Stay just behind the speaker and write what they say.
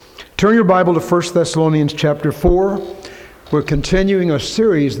Turn your Bible to 1 Thessalonians chapter 4. We're continuing a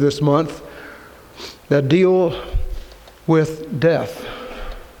series this month that deal with death.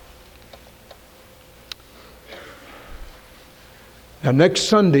 Now next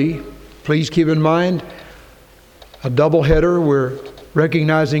Sunday, please keep in mind, a double header. We're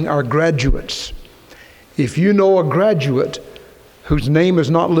recognizing our graduates. If you know a graduate whose name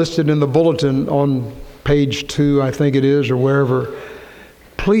is not listed in the bulletin on page 2, I think it is, or wherever,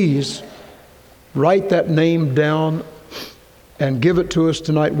 please write that name down and give it to us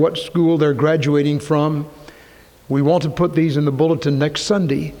tonight, what school they're graduating from. We want to put these in the bulletin next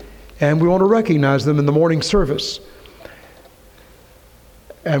Sunday, and we want to recognize them in the morning service.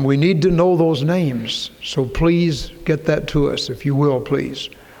 And we need to know those names, so please get that to us, if you will, please.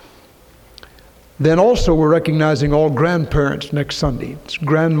 Then also we're recognizing all grandparents next Sunday. It's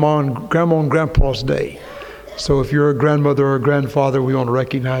Grandma and Grandpa's Day. So if you're a grandmother or a grandfather, we want to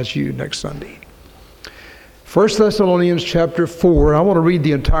recognize you next Sunday. 1 Thessalonians chapter 4, I want to read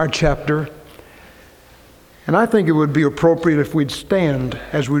the entire chapter. And I think it would be appropriate if we'd stand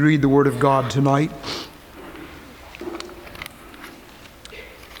as we read the Word of God tonight.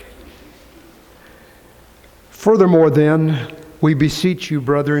 Furthermore then, we beseech you,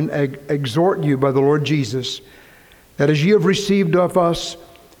 brethren, exhort you by the Lord Jesus, that as ye have received of us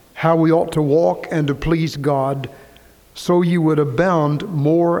how we ought to walk and to please God, so you would abound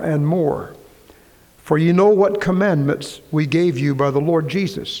more and more. For you know what commandments we gave you by the Lord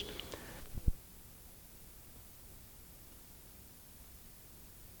Jesus.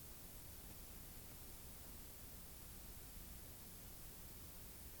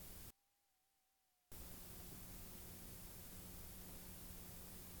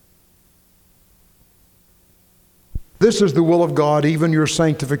 This is the will of God, even your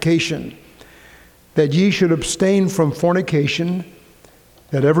sanctification, that ye should abstain from fornication,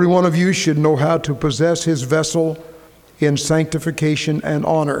 that every one of you should know how to possess his vessel in sanctification and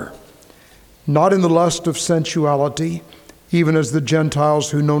honor, not in the lust of sensuality, even as the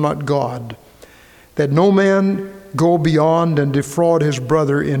Gentiles who know not God, that no man go beyond and defraud his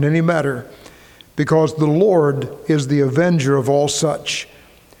brother in any matter, because the Lord is the avenger of all such,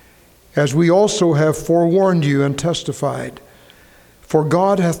 as we also have forewarned you and testified. For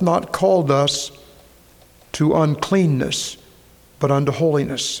God hath not called us to uncleanness, but unto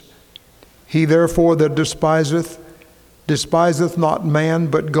holiness. He therefore that despiseth not man,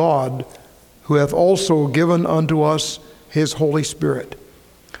 but God, who hath also given unto us his Holy Spirit.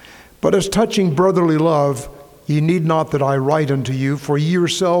 But as touching brotherly love, ye need not that I write unto you, for ye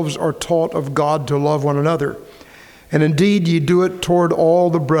yourselves are taught of God to love one another. And indeed ye do it toward all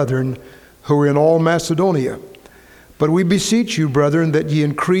the brethren who are in all Macedonia. But we beseech you, brethren, that ye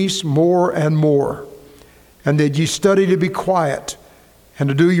increase more and more, and that ye study to be quiet, and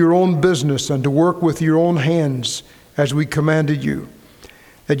to do your own business, and to work with your own hands, as we commanded you,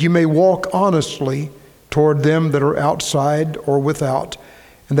 that you may walk honestly toward them that are outside or without,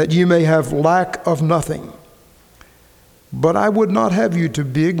 and that you may have lack of nothing. But I would not have you to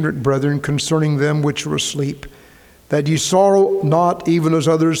be ignorant, brethren, concerning them which are asleep, that ye sorrow not, even as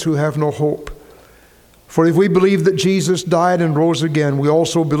others who have no hope. For if we believe that Jesus died and rose again, we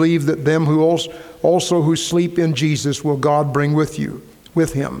also believe that them who also who sleep in Jesus will God bring with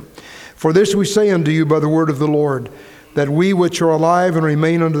him. For this we say unto you by the word of the Lord, that we which are alive and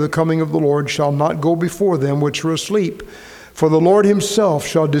remain unto the coming of the Lord shall not go before them which are asleep. For the Lord himself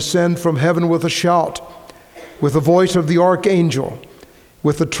shall descend from heaven with a shout, with the voice of the archangel,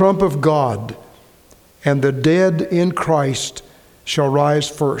 with the trump of God, and the dead in Christ shall rise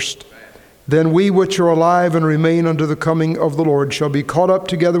first. Then we which are alive and remain unto the coming of the Lord shall be caught up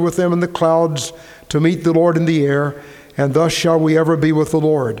together with them in the clouds to meet the Lord in the air, and thus shall we ever be with the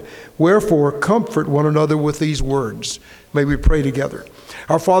Lord. Wherefore, comfort one another with these words. May we pray together.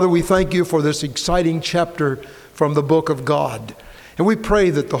 Our Father, we thank you for this exciting chapter from the book of God. And we pray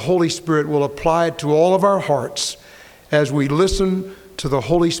that the Holy Spirit will apply it to all of our hearts as we listen to the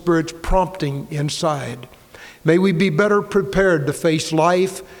Holy Spirit's prompting inside. May we be better prepared to face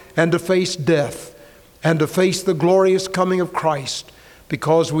life and to face death and to face the glorious coming of Christ,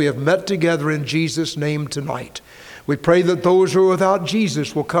 because we have met together in Jesus' name tonight. We pray that those who are without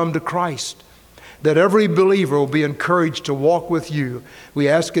Jesus will come to Christ, that every believer will be encouraged to walk with you. We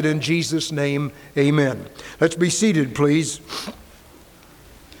ask it in Jesus' name, amen. Let's be seated, please.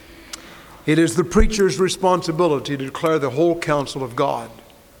 It is the preacher's responsibility to declare the whole counsel of God.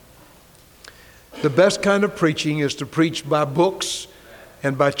 The best kind of preaching is to preach by books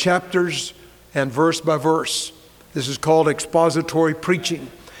and by chapters and verse by verse. This is called expository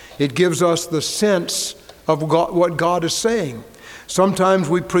preaching. It gives us the sense of what God is saying. Sometimes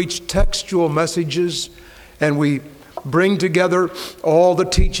we preach textual messages and we bring together all the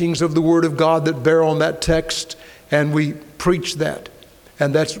teachings of the Word of God that bear on that text, and we preach that.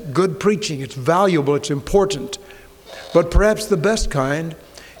 And that's good preaching. It's valuable. It's important. But perhaps the best kind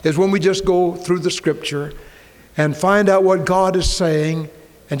is when we just go through the Scripture and find out what God is saying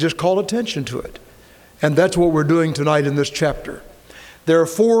and just call attention to it. And that's what we're doing tonight in this chapter. There are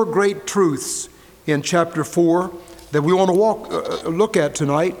 4 great truths in chapter 4 that we want to look at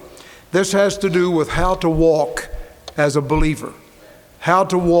tonight. This has to do with how to walk as a believer. How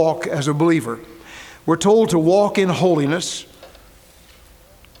to walk as a believer. We're told to walk in holiness,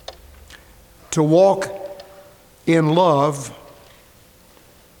 to walk in love,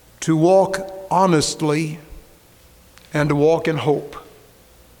 to walk honestly, and to walk in hope.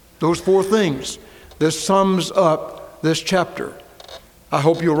 Those 4 things. This sums up this chapter. I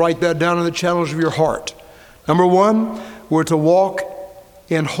hope you'll write that down in the channels of your heart. Number 1, we're to walk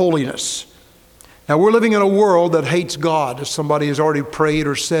in holiness. Now, we're living in a world that hates God, as somebody has already prayed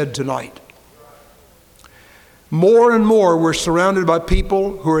or said tonight. More and more, we're surrounded by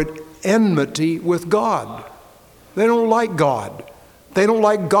people who are at enmity with God. They don't like God. They don't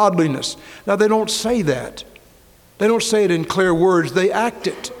like godliness. Now, they don't say that. They don't say it in clear words. They act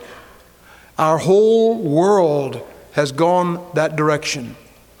it. Our whole world has gone that direction.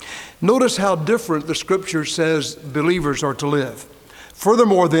 Notice how different the Scripture says believers are to live.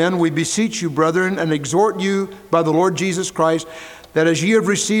 Furthermore, then, we beseech you, brethren, and exhort you by the Lord Jesus Christ, that as ye have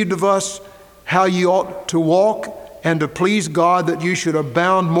received of us how ye ought to walk and to please God, that you should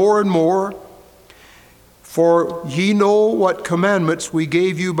abound more and more. For ye know what commandments we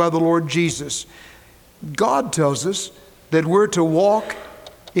gave you by the Lord Jesus. God tells us that we're to walk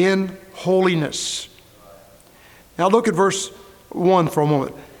in holiness. Now look at verse 1 for a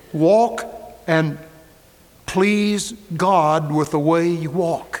moment. Walk and please God with the way you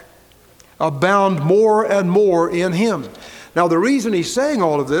walk. Abound more and more in Him. Now the reason he's saying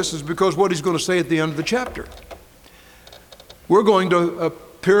all of this is because what he's going to say at the end of the chapter. We're going to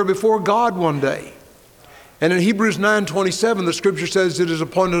appear before God one day. And in Hebrews 9:27, the Scripture says it is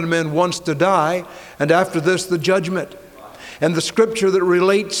appointed a man once to die, and after this the judgment. And the Scripture that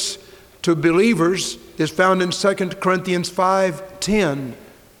relates to believers is found in 2 Corinthians 5:10.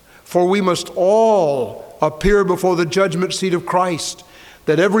 For we must all appear before the judgment seat of Christ,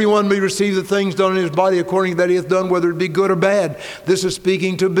 that everyone may receive the things done in his body according to that he hath done, whether it be good or bad. This is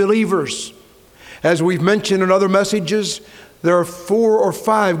speaking to believers. As we've mentioned in other messages, there are 4 or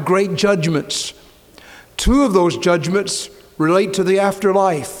 5 great judgments. 2 of those judgments relate to the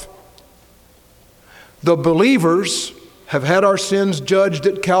afterlife. The believers have had our sins judged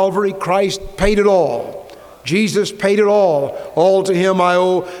at Calvary. Christ paid it all. Jesus paid it all. All to Him I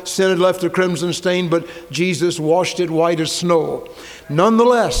owe. Sin had left a crimson stain, but Jesus washed it white as snow.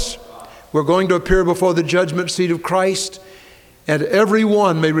 Nonetheless, we're going to appear before the judgment seat of Christ, and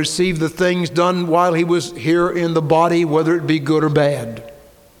everyone may receive the things done while He was here in the body, whether it be good or bad.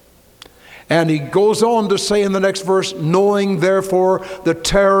 And he goes on to say in the next verse, knowing therefore the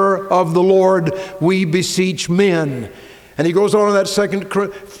terror of the Lord, we beseech men. And he goes on in that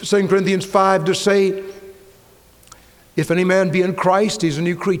 2 Corinthians 5 to say, if any man be in Christ, he's a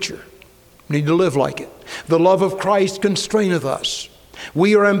new creature. We need to live like it. The love of Christ constraineth us.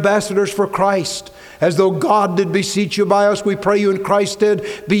 We are ambassadors for Christ. As though God did beseech you by us, we pray you in Christ's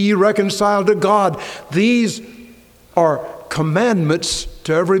stead, be ye reconciled to God. These are commandments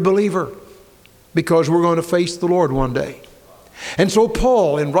to every believer, because we're going to face the Lord one day. And so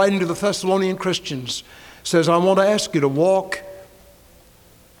Paul, in writing to the Thessalonian Christians, says, I want to ask you to walk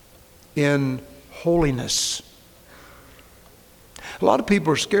in holiness. A lot of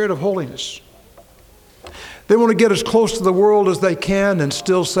people are scared of holiness. They want to get as close to the world as they can and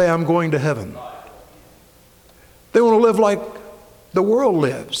still say, I'm going to heaven. They want to live like the world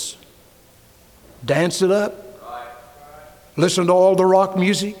lives. Dance it up. Listen to all the rock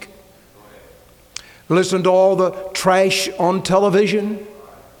music. Listen to all the trash on television.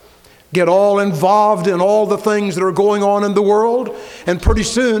 Get all involved in all the things that are going on in the world. And pretty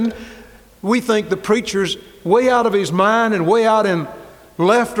soon, we think the preacher's way out of his mind and way out in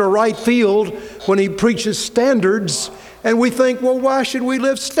left or right field when he preaches standards. And we think, well, why should we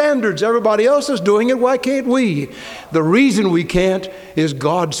live standards? Everybody else is doing it. Why can't we? The reason we can't is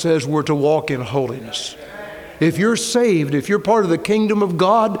God says we're to walk in holiness. If you're saved, if you're part of the kingdom of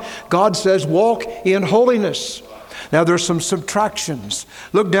God, God says walk in holiness. Now there's some subtractions.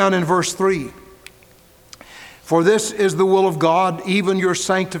 Look down in verse 3. For this is the will of God, even your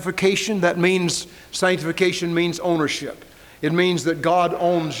sanctification. That means, sanctification means ownership. It means that God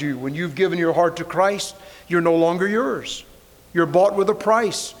owns you. When you've given your heart to Christ, you're no longer yours. You're bought with a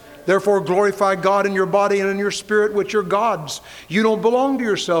price. Therefore, glorify God in your body and in your spirit, which are God's. You don't belong to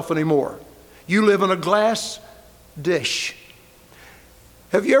yourself anymore. You live in a glass dish.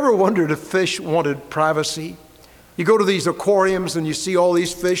 Have you ever wondered if fish wanted privacy? You go to these aquariums and you see all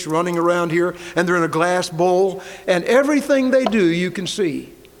these fish running around here, and they're in a glass bowl, and everything they do you can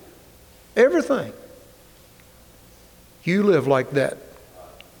see. Everything. You live like that.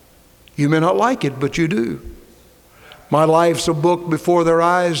 You may not like it, but you do. My life's a book before their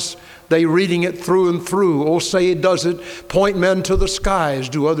eyes, they reading it through and through. Oh, say it does it. Point men to the skies.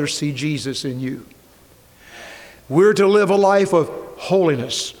 Do others see Jesus in you? We're to live a life of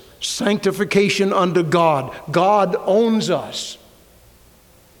holiness, sanctification unto God. God owns us.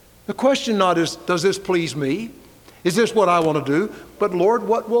 The question not is, does this please me? Is this what I want to do? But Lord,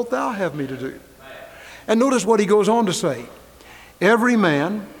 what wilt thou have me to do? And notice what he goes on to say. Every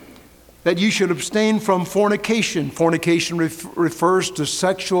man, that you should abstain from fornication. Fornication refers to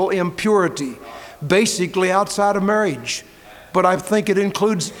sexual impurity, basically outside of marriage. But I think it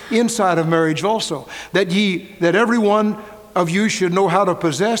includes inside of marriage also. That every one of you should know how to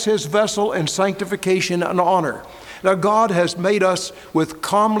possess his vessel in sanctification and honor. Now God has made us with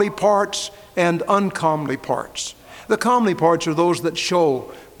comely parts and uncomely parts. The comely parts are those that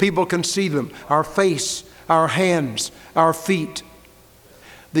show. People can see them. Our face, our hands, our feet.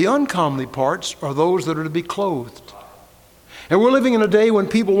 The uncomely parts are those that are to be clothed. And we're living in a day when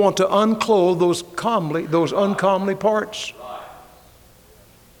people want to unclothe those uncomely parts.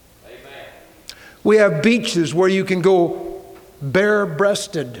 We have beaches where you can go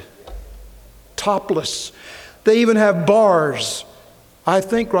bare-breasted, topless. They even have bars, I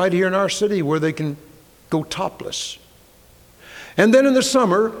think right here in our city, where they can go topless. And then in the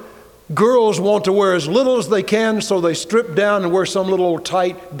summer, girls want to wear as little as they can, so they strip down and wear some little old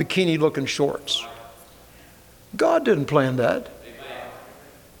tight bikini-looking shorts. God didn't plan that.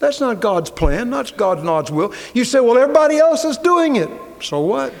 That's not God's plan. That's God's will. You say, well, everybody else is doing it. So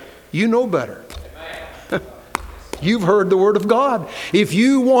what? You know better. You've heard the word of God. If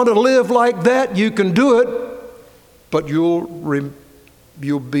you want to live like that, you can do it, but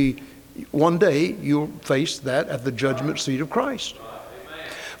one day you'll face that at the judgment seat of Christ.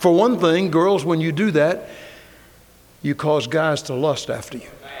 For one thing, girls, when you do that, you cause guys to lust after you.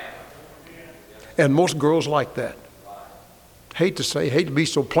 And most girls like that. Hate to be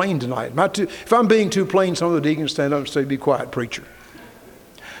so plain tonight. If I'm being too plain, some of the deacons stand up and say, be quiet, preacher.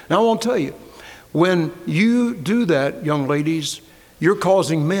 Now I want to tell you, when you do that, young ladies, you're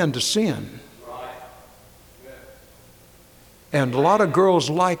causing men to sin. And a lot of girls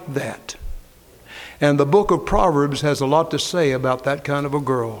like that. And the book of Proverbs has a lot to say about that kind of a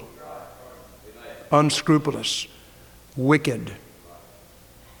girl. Unscrupulous, wicked,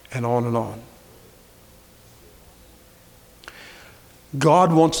 and on and on.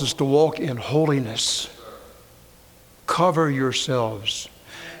 God wants us to walk in holiness. Cover yourselves.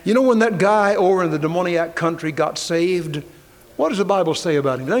 You know, when that guy over in the demoniac country got saved, what does the Bible say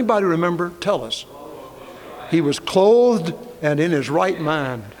about him? Does anybody remember? Tell us. He was clothed and in his right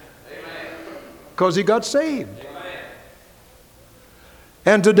mind. Because he got saved.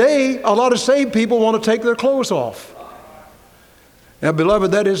 And today, a lot of saved people want to take their clothes off. Now, beloved,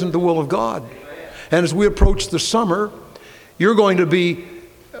 that isn't the will of God. And as we approach the summer, you're going to be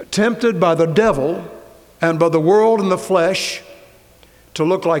tempted by the devil and by the world and the flesh to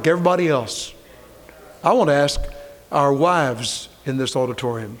look like everybody else. I want to ask our wives in this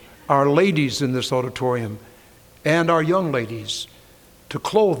auditorium, our ladies in this auditorium, and our young ladies to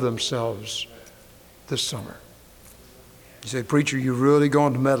clothe themselves this summer. You say, preacher, you've really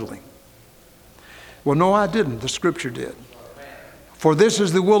gone to meddling. Well, no, I didn't. The scripture did. For this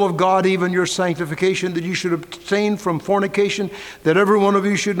is the will of God, even your sanctification, that you should abstain from fornication, that every one of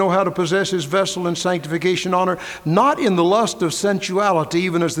you should know how to possess his vessel in sanctification, honor, not in the lust of sensuality,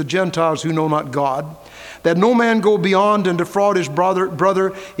 even as the Gentiles who know not God, that no man go beyond and defraud his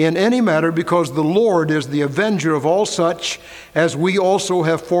brother in any matter, because the Lord is the avenger of all such, as we also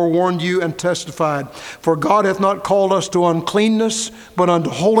have forewarned you and testified. For God hath not called us to uncleanness, but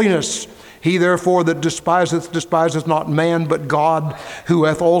unto holiness. He therefore that despiseth not man, but God, who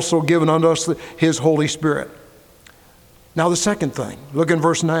hath also given unto us his Holy Spirit. Now the second thing, look in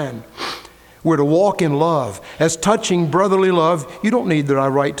verse 9. We're to walk in love. As touching brotherly love, you don't need that I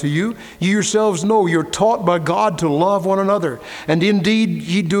write to you. You yourselves know you're taught by God to love one another. And indeed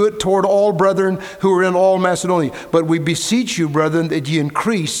ye do it toward all brethren who are in all Macedonia. But we beseech you, brethren, that ye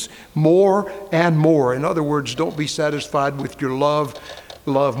increase more and more. In other words, don't be satisfied with your love,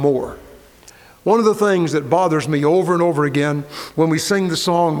 love more. One of the things that bothers me over and over again when we sing the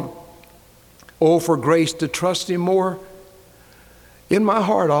song, "Oh, for grace to trust him more," In my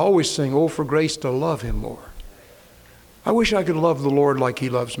heart, I always sing, oh, for grace to love him more. I wish I could love the Lord like he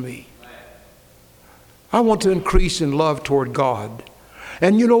loves me. I want to increase in love toward God.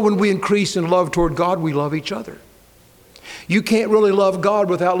 And you know, when we increase in love toward God, we love each other. You can't really love God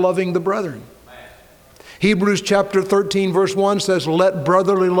without loving the brethren. Hebrews chapter 13 verse 1 says, let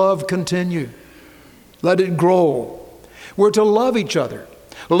brotherly love continue. Let it grow. We're to love each other.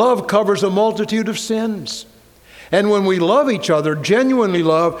 Love covers a multitude of sins. And when we love each other, genuinely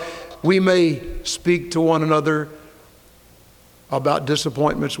love, we may speak to one another about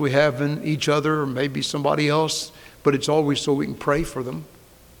disappointments we have in each other or maybe somebody else, but it's always so we can pray for them,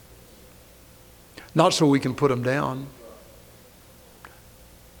 not so we can put them down.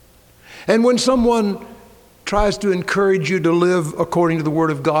 And when someone tries to encourage you to live according to the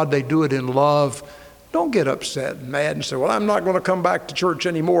Word of God, they do it in love. Don't get upset and mad and say, well, I'm not going to come back to church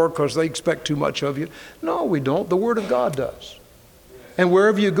anymore because they expect too much of you. No, we don't. The Word of God does. And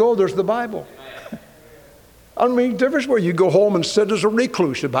wherever you go, there's the Bible. I mean, difference where you go home and sit as a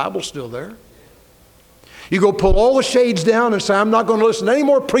recluse, the Bible's still there. You go pull all the shades down and say, I'm not going to listen to any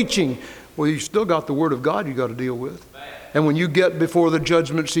more preaching. Well, you still got the Word of God you got to deal with. And when you get before the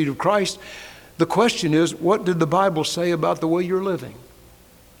judgment seat of Christ, the question is, what did the Bible say about the way you're living?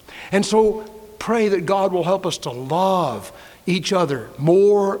 And so pray that God will help us to love each other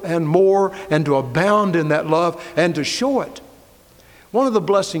more and to abound in that love and to show it. One of the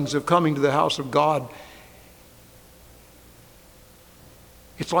blessings of coming to the house of God,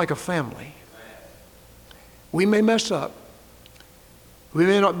 it's like a family. We may mess up. We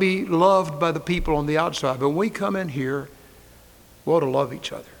may not be loved by the people on the outside, but when we come in here, we ought to love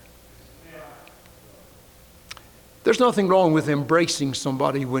each other. There's nothing wrong with embracing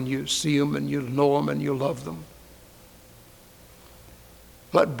somebody when you see them and you know them and you love them.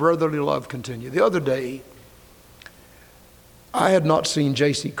 Let brotherly love continue. The other day, I had not seen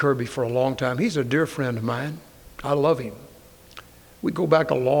J.C. Kirby for a long time. He's a dear friend of mine. I love him. We go back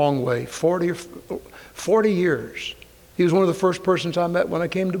a long way, 40 years. He was one of the first persons I met when I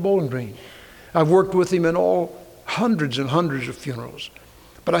came to Bowling Green. I've worked with him in all hundreds and hundreds of funerals,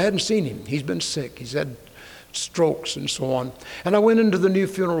 but I hadn't seen him. He's been sick. He's had strokes and so on. And I went into the new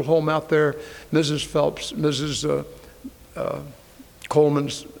funeral home out there. Mrs.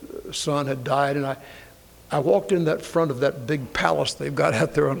 Coleman's son had died, and I walked in that front of that big palace they've got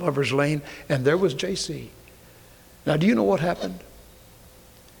out there on Lover's Lane, and there was J.C. Now, do you know what happened?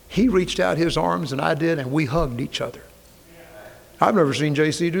 He reached out his arms, and I did, and we hugged each other. I've never seen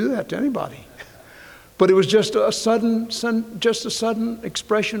J.C. do that to anybody. But it was just a sudden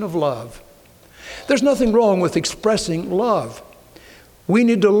expression of love. There's nothing wrong with expressing love. We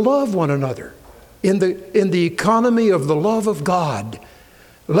need to love one another in the economy of the love of God.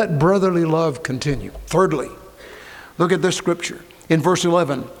 Let brotherly love continue. Thirdly, look at this scripture in verse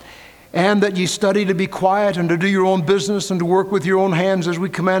 11. And that ye study to be quiet and to do your own business and to work with your own hands as we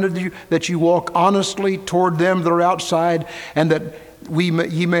commanded you, that ye walk honestly toward them that are outside, and that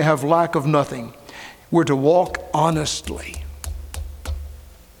ye may have lack of nothing. We're to walk honestly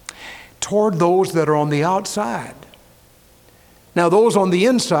toward those that are on the outside. Now, those on the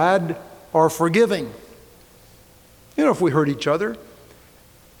inside are forgiving. You know, if we hurt each other,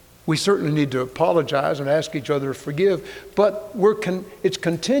 we certainly need to apologize and ask each other to forgive, but it's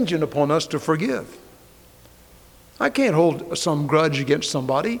contingent upon us to forgive. I can't hold some grudge against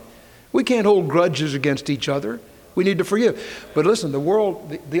somebody. We can't hold grudges against each other. We need to forgive. But listen,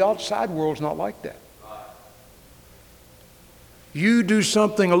 the outside world's not like that. You do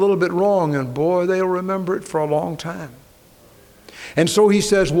something a little bit wrong, and boy, they'll remember it for a long time. And so he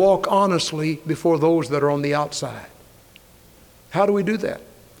says, walk honestly before those that are on the outside. How do we do that?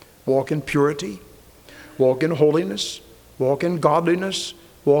 Walk in purity, walk in holiness, walk in godliness,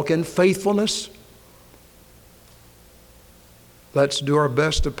 walk in faithfulness. Let's do our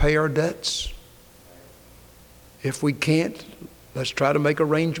best to pay our debts. If we can't, let's try to make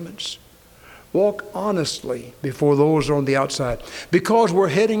arrangements. Walk honestly before those who are on the outside, because we're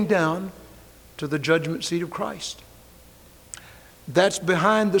heading down to the judgment seat of Christ. That's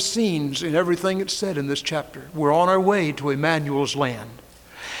behind the scenes in everything that's said in this chapter. We're on our way to Emmanuel's land.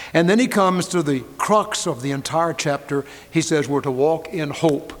 And then he comes to the crux of the entire chapter. He says we're to walk in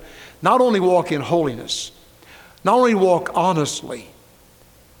hope. Not only walk in holiness, not only walk honestly,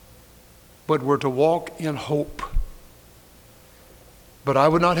 but we're to walk in hope. But I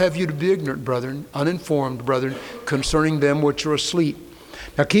would not have you to be ignorant, brethren, uninformed, brethren, concerning them which are asleep.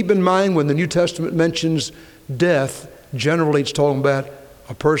 Now keep in mind, when the New Testament mentions death, generally it's talking about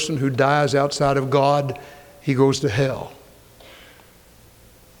a person who dies outside of God. He goes to hell.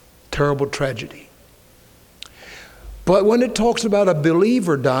 Terrible tragedy. But when it talks about a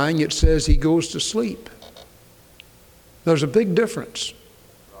believer dying, it says he goes to sleep. There's a big difference.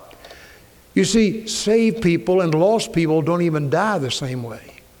 You see, saved people and lost people don't even die the same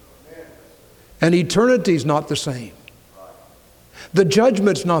way. And eternity's not the same. The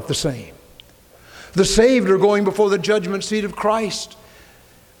judgment's not the same. The saved are going before the judgment seat of Christ.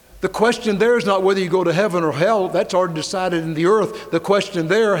 The question there is not whether you go to heaven or hell. That's already decided in the earth. The question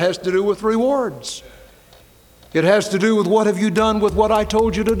there has to do with rewards. It has to do with what have you done with what I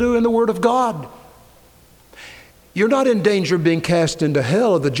told you to do in the Word of God. You're not in danger of being cast into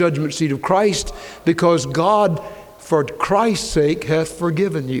hell at the judgment seat of Christ, because God, for Christ's sake, hath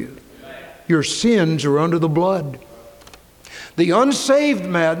forgiven you. Your sins are under the blood. The unsaved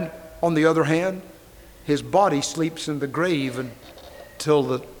man, on the other hand, his body sleeps in the grave until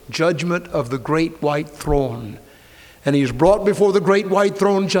the judgment of the great white throne. And he's brought before the great white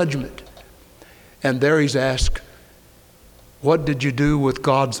throne judgment. And there he's asked, what did you do with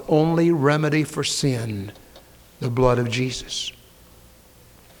God's only remedy for sin, the blood of Jesus?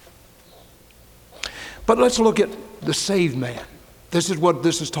 But let's look at the saved man. This is what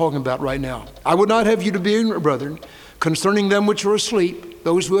this is talking about right now. I would not have you to be ignorant, brethren, concerning them which are asleep,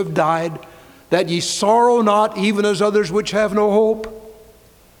 those who have died, that ye sorrow not, even as others which have no hope.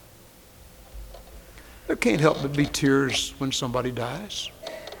 There can't help but be tears when somebody dies.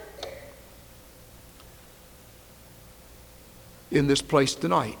 In this place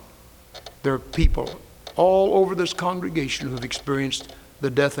tonight, there are people all over this congregation who have experienced the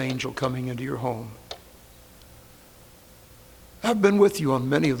death angel coming into your home. I've been with you on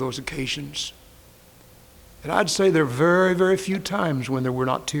many of those occasions. And I'd say there are very, very few times when there were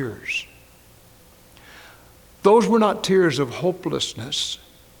not tears. Those were not tears of hopelessness.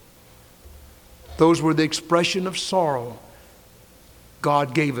 Those were the expression of sorrow.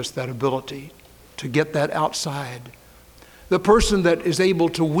 God gave us that ability to get that outside. The person that is able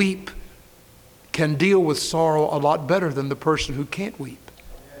to weep can deal with sorrow a lot better than the person who can't weep.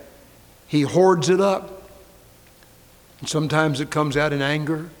 He hoards it up. And sometimes it comes out in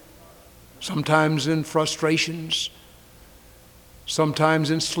anger, sometimes in frustrations, sometimes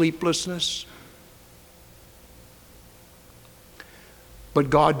in sleeplessness.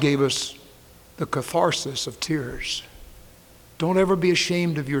 But God gave us the catharsis of tears. Don't ever be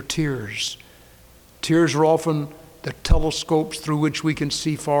ashamed of your tears. Tears are often the telescopes through which we can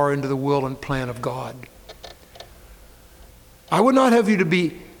see far into the will and plan of God. I would not have you to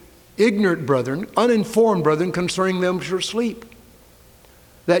be ignorant, brethren, uninformed, brethren, concerning them which are asleep,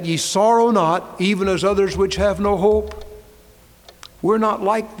 that ye sorrow not, even as others which have no hope. We're not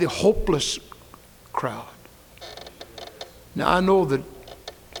like the hopeless crowd. Now, I know that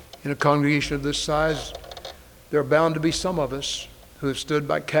in a congregation of this size, there are bound to be some of us who have stood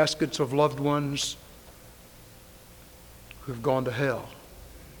by caskets of loved ones who have gone to hell.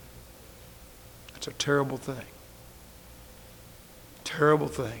 It's a terrible thing. Terrible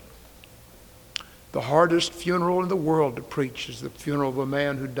thing. The hardest funeral in the world to preach is the funeral of a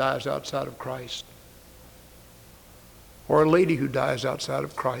man who dies outside of Christ, or a lady who dies outside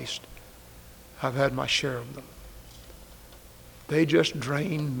of Christ. I've had my share of them. They just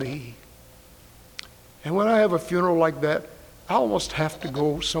drain me. And when I have a funeral like that, I almost have to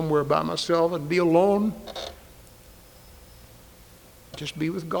go somewhere by myself and be alone. Just be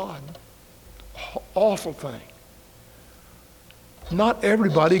with God. Awful thing. Not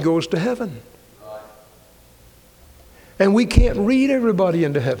everybody goes to heaven. And we can't read everybody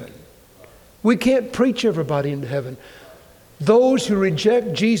into heaven. We can't preach everybody into heaven. Those who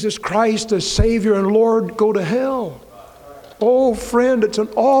reject Jesus Christ as Savior and Lord go to hell. Oh, friend, it's an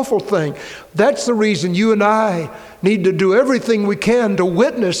awful thing. That's the reason you and I need to do everything we can to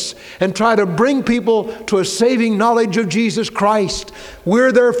witness and try to bring people to a saving knowledge of Jesus Christ.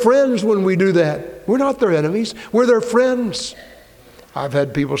 We're their friends when we do that. We're not their enemies. We're their friends. I've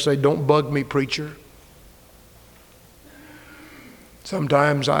had people say, "Don't bug me, preacher."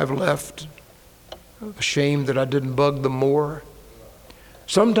 Sometimes I've left ashamed that I didn't bug them more.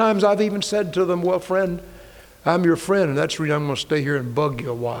 Sometimes I've even said to them, "Well, friend, I'm your friend, and that's the reason I'm going to stay here and bug you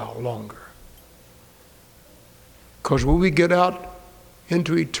a while longer." Because when we get out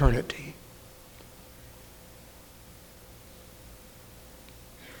into eternity,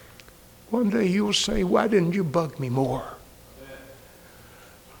 one day you'll say, "Why didn't you bug me more?"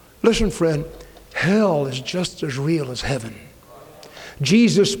 Listen, friend, hell is just as real as heaven.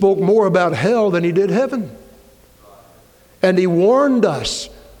 Jesus spoke more about hell than he did heaven. And he warned us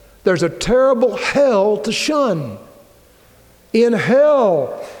there's a terrible hell to shun. In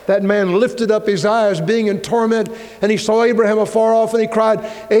hell, that man lifted up his eyes, being in torment, and he saw Abraham afar off, and he cried,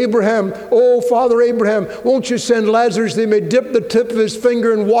 Abraham, oh, Father Abraham, won't you send Lazarus that he may dip the tip of his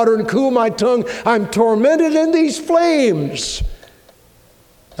finger in water and cool my tongue? I'm tormented in these flames.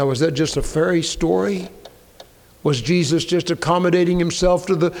 Now, was that just a fairy story? Was Jesus just accommodating himself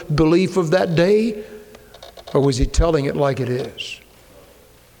to the belief of that day? Or was he telling it like it is?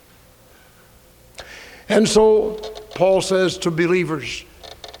 And so Paul says to believers,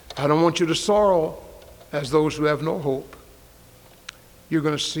 I don't want you to sorrow as those who have no hope. You're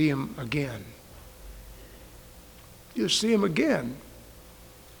going to see him again. You'll see him again.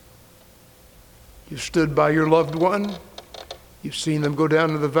 You've stood by your loved one. You've seen them go down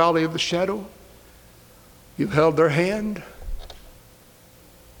to the valley of the shadow. You've held their hand.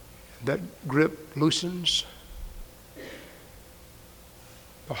 That grip loosens.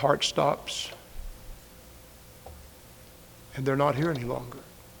 The heart stops. And they're not here any longer.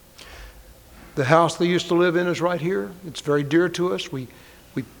 The house they used to live in is right here. It's very dear to us. We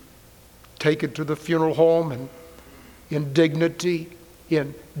take it to the funeral home, and in dignity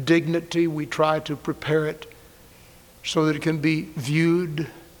we try to prepare it so that it can be viewed.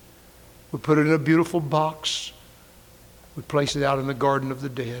 We put it in a beautiful box. We place it out in the garden of the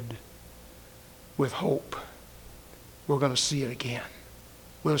dead with hope. We're going to see it again.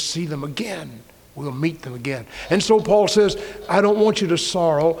 We'll see them again. We'll meet them again. And so Paul says, I don't want you to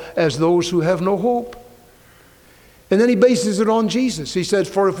sorrow as those who have no hope. And then he bases it on Jesus. He says,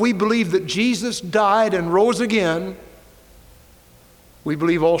 for if we believe that Jesus died and rose again, we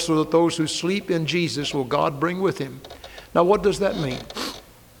believe also that those who sleep in Jesus will God bring with him. Now, what does that mean?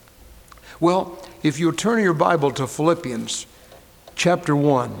 Well, if you turn your Bible to Philippians chapter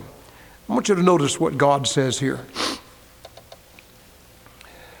 1, I want you to notice what God says here.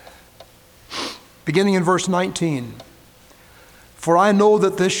 Beginning in verse 19, for I know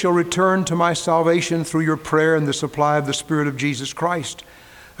that this shall return to my salvation through your prayer and the supply of the Spirit of Jesus Christ,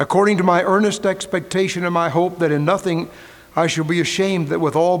 according to my earnest expectation and my hope that in nothing I shall be ashamed, that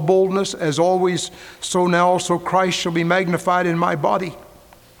with all boldness, as always, so now also Christ shall be magnified in my body,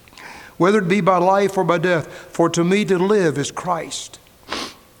 whether it be by life or by death. For to me to live is Christ,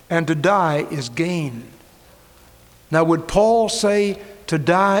 and to die is gain. Now, would Paul say to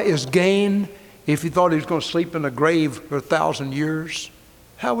die is gain if he thought he was going to sleep in a grave for 1,000 years?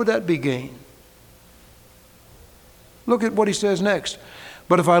 How would that be gain? Look at what he says next.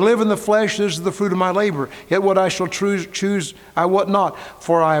 But if I live in the flesh, this is the fruit of my labor. Yet what I shall choose, I wot not.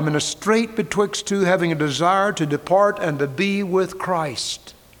 For I am in a strait betwixt two, having a desire to depart and to be with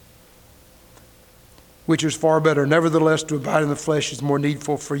Christ, which is far better. Nevertheless, to abide in the flesh is more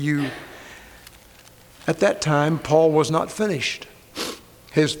needful for you. At that time, Paul was not finished.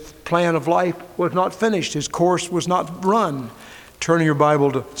 His plan of life was not finished. His course was not run. Turn your Bible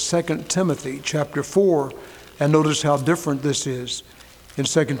to 2 Timothy chapter 4 and notice how different this is. In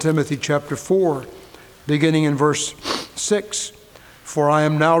 2 Timothy chapter 4, beginning in verse 6, for I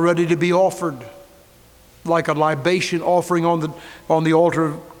am now ready to be offered like a libation offering on the altar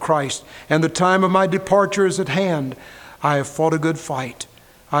of Christ, and the time of my departure is at hand. I have fought a good fight.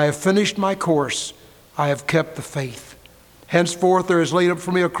 I have finished my course. I have kept the faith. Henceforth there is laid up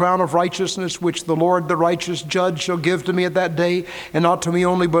for me a crown of righteousness, which the Lord, the righteous judge, shall give to me at that day, and not to me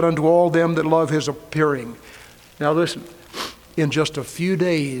only, but unto all them that love his appearing. Now listen, in just a few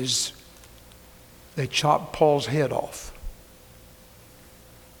days, they chopped Paul's head off.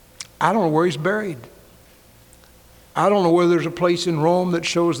 I don't know where he's buried. I don't know whether there's a place in Rome that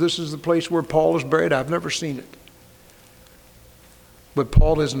shows this is the place where Paul is buried. I've never seen it. But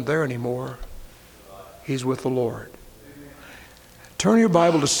Paul isn't there anymore. He's with the Lord. Turn your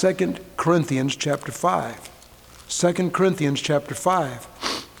Bible to 2 Corinthians chapter 5. 2 Corinthians chapter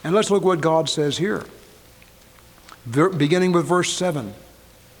 5. And let's look what God says here. Beginning with verse 7.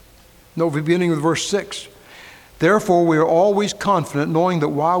 No, beginning with verse 6. Therefore we are always confident, knowing that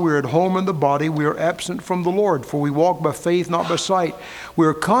while we are at home in the body, we are absent from the Lord. For we walk by faith, not by sight. We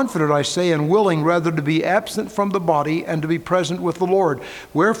are confident, I say, and willing rather to be absent from the body and to be present with the Lord.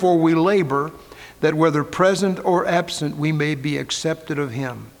 Wherefore we labor, that whether present or absent, we may be accepted of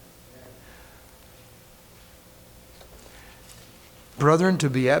him. Brethren, to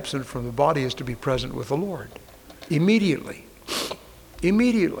be absent from the body is to be present with the Lord. Immediately.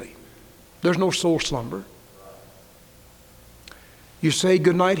 Immediately. There's no soul slumber. You say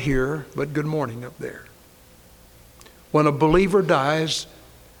good night here, but good morning up there. When a believer dies,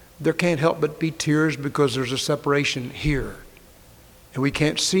 there can't help but be tears because there's a separation here. And we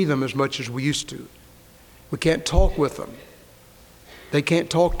can't see them as much as we used to. We can't talk with them. They can't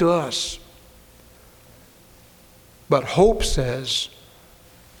talk to us. But hope says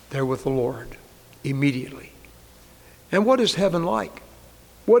they're with the Lord immediately. And what is heaven like?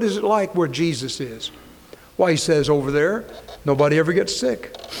 What is it like where Jesus is? Why, he says over there, nobody ever gets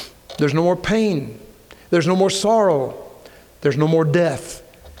sick. There's no more pain. There's no more sorrow. There's no more death.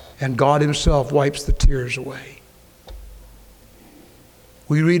 And God himself wipes the tears away.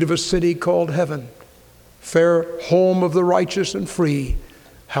 We read of a city called heaven, fair home of the righteous and free.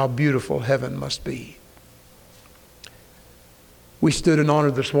 How beautiful heaven must be. We stood in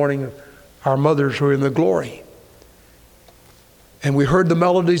honor this morning of our mothers who are in the glory. And we heard the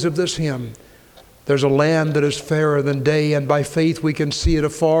melodies of this hymn. There's a land that is fairer than day, and by faith we can see it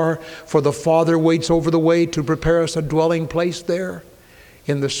afar. For the Father waits over the way to prepare us a dwelling place there.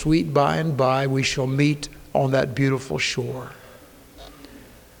 In the sweet by and by we shall meet on that beautiful shore.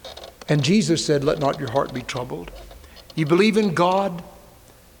 And Jesus said, let not your heart be troubled. You believe in God,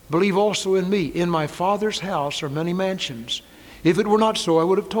 believe also in me. In my Father's house are many mansions. If it were not so, I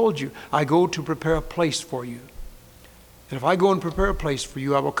would have told you. I go to prepare a place for you. And if I go and prepare a place for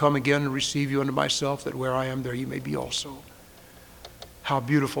you, I will come again and receive you unto myself, that where I am, there you may be also. How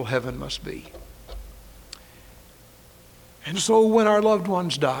beautiful heaven must be. And so when our loved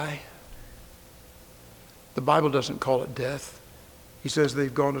ones die, the Bible doesn't call it death. He says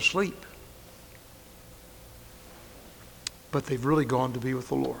they've gone to sleep. But they've really gone to be with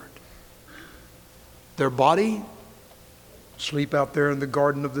the Lord. Their body, sleep out there in the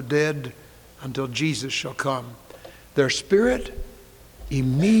garden of the dead until Jesus shall come. Their spirit,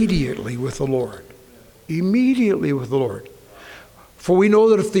 immediately with the Lord. Immediately with the Lord. For we know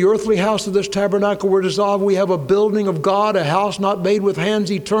that if the earthly house of this tabernacle were dissolved, we have a building of God, a house not made with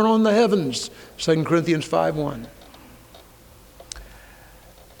hands, eternal in the heavens. 2 Corinthians 5:1.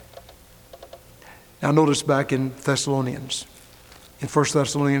 Now notice back in Thessalonians, in 1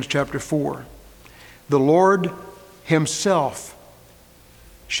 Thessalonians chapter 4. The Lord himself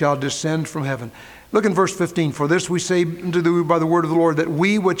shall descend from heaven. Look in verse 15. For this we say unto you by the word of the Lord, that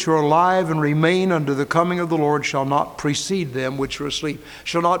we which are alive and remain unto the coming of the Lord shall not precede them which are asleep,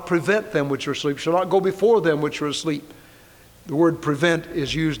 shall not prevent them which are asleep, shall not go before them which are asleep. The word prevent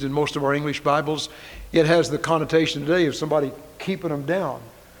is used in most of our English Bibles. It has the connotation today of somebody keeping them down.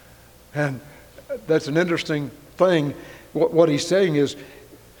 And that's an interesting thing. What he's saying is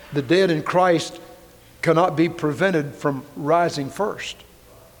the dead in Christ cannot be prevented from rising first.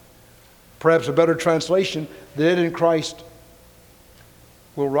 Perhaps a better translation, the dead in Christ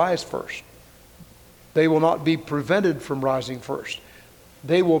will rise first. They will not be prevented from rising first.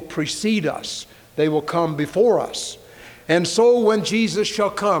 They will precede us. They will come before us. And so when Jesus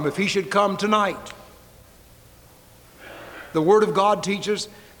shall come, if he should come tonight, the Word of God teaches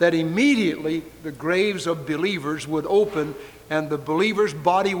that immediately the graves of believers would open and the believer's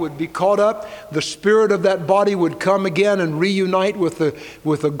body would be caught up. The spirit of that body would come again and reunite with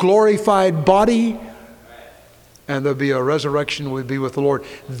a glorified body. And there'll be a resurrection, we'll be with the Lord.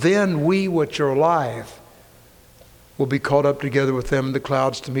 Then we which are alive will be caught up together with them in the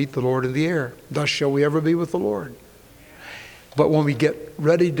clouds to meet the Lord in the air. Thus shall we ever be with the Lord. But when we get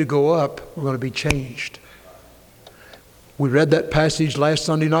ready to go up, we're going to be changed. We read that passage last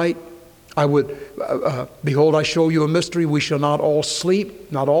Sunday night. Behold, I show you a mystery. We shall not all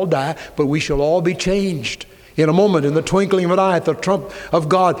sleep, not all die, but we shall all be changed in a moment, in the twinkling of an eye, at the trump of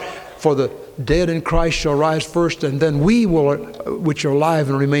God. For the dead in Christ shall rise first, and then we will, which are alive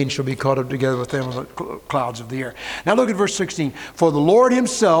and remain, shall be caught up together with them in the clouds of the air. Now look at verse 16. For the Lord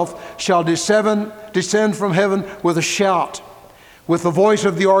himself shall descend from heaven with a shout, with the voice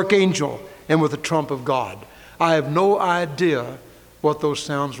of the archangel, and with the trump of God. I have no idea what those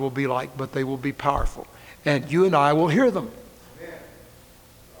sounds will be like, but they will be powerful. And you and I will hear them.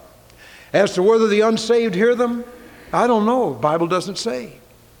 As to whether the unsaved hear them, I don't know. The Bible doesn't say.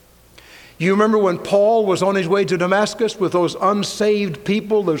 You remember when Paul was on his way to Damascus with those unsaved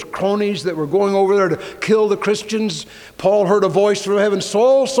people, those cronies that were going over there to kill the Christians? Paul heard a voice from heaven,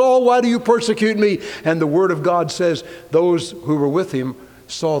 Saul, Saul, why do you persecute me? And the Word of God says those who were with him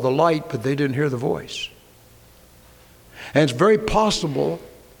saw the light, but they didn't hear the voice. And it's very possible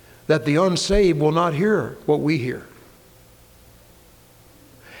that the unsaved will not hear what we hear.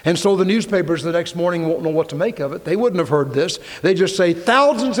 And so the newspapers the next morning won't know what to make of it. They wouldn't have heard this. They just say,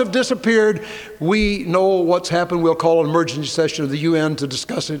 thousands have disappeared. We know what's happened. We'll call an emergency session of the UN to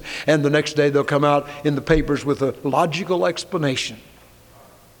discuss it. And the next day they'll come out in the papers with a logical explanation.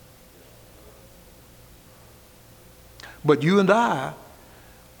 But you and I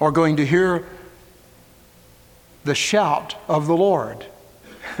are going to hear the shout of the Lord,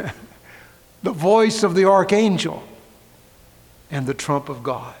 the voice of the archangel, and the trump of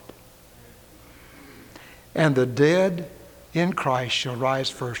God. And the dead in Christ shall rise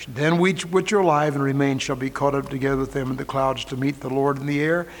first. Then we which are alive and remain shall be caught up together with them in the clouds to meet the Lord in the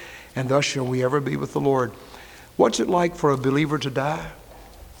air, and thus shall we ever be with the Lord. What's it like for a believer to die?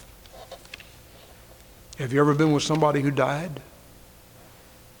 Have you ever been with somebody who died?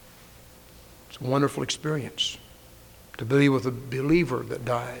 It's a wonderful experience to be with a believer that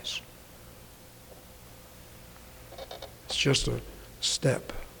dies. It's just a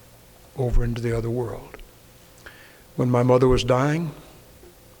step over into the other world. When my mother was dying,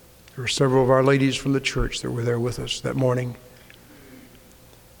 there were several of our ladies from the church that were there with us that morning,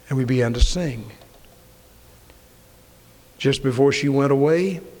 and we began to sing. Just before she went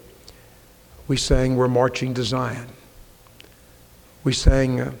away, we sang "We're Marching to Zion." We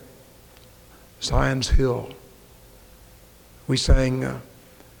sang Zion's Hill. We sang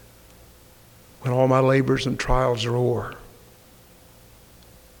 "When All My Labors and Trials Are O'er."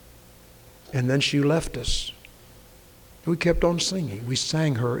 And then she left us. We kept on singing. We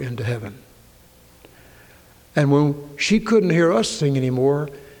sang her into heaven. And when she couldn't hear us sing anymore,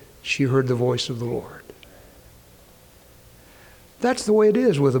 she heard the voice of the Lord. That's the way it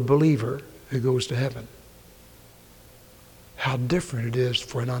is with a believer who goes to heaven. How different it is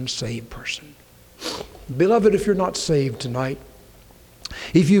for an unsaved person. Beloved, if you're not saved tonight,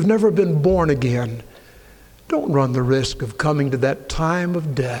 if you've never been born again, don't run the risk of coming to that time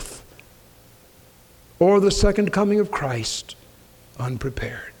of death or the second coming of Christ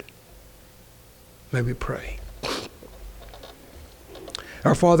unprepared. May we pray.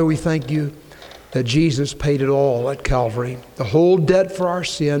 Our Father, we thank you that Jesus paid it all at Calvary. The whole debt for our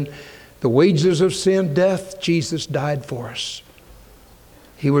sin, the wages of sin, death, Jesus died for us.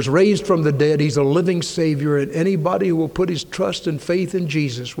 He was raised from the dead. He's a living Savior, and anybody who will put his trust and faith in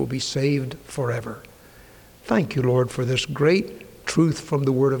Jesus will be saved forever. Thank you, Lord, for this great truth from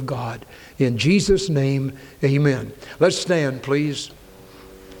the Word of God. In Jesus' name, amen. Let's stand, please.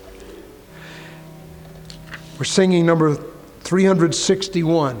 We're singing number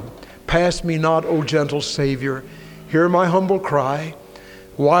 361. Pass me not, O gentle Savior. Hear my humble cry.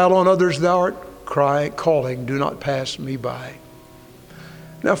 While on others thou art calling, do not pass me by.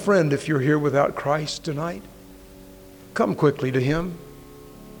 Now, friend, if you're here without Christ tonight, come quickly to Him.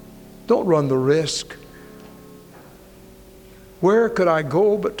 Don't run the risk. Where could I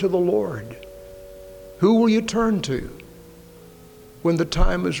go but to the Lord? Who will you turn to when the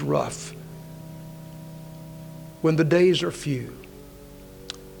time is rough, when the days are few,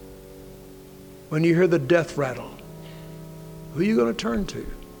 when you hear the death rattle? Who are you going to turn to?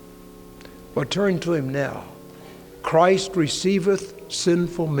 Well, turn to Him now. Christ receiveth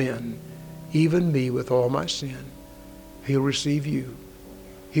sinful men, even me with all my sin. He'll receive you.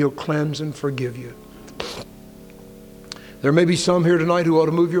 He'll cleanse and forgive you. There may be some here tonight who ought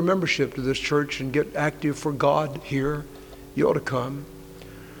to move your membership to this church and get active for God here. You ought to come.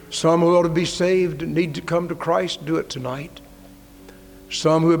 Some who ought to be saved and need to come to Christ, do it tonight.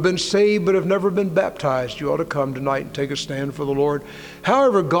 Some who have been saved but have never been baptized, you ought to come tonight and take a stand for the Lord.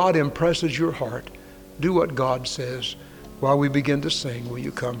 However God impresses your heart, do what God says while we begin to sing, will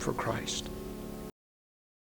you come for Christ?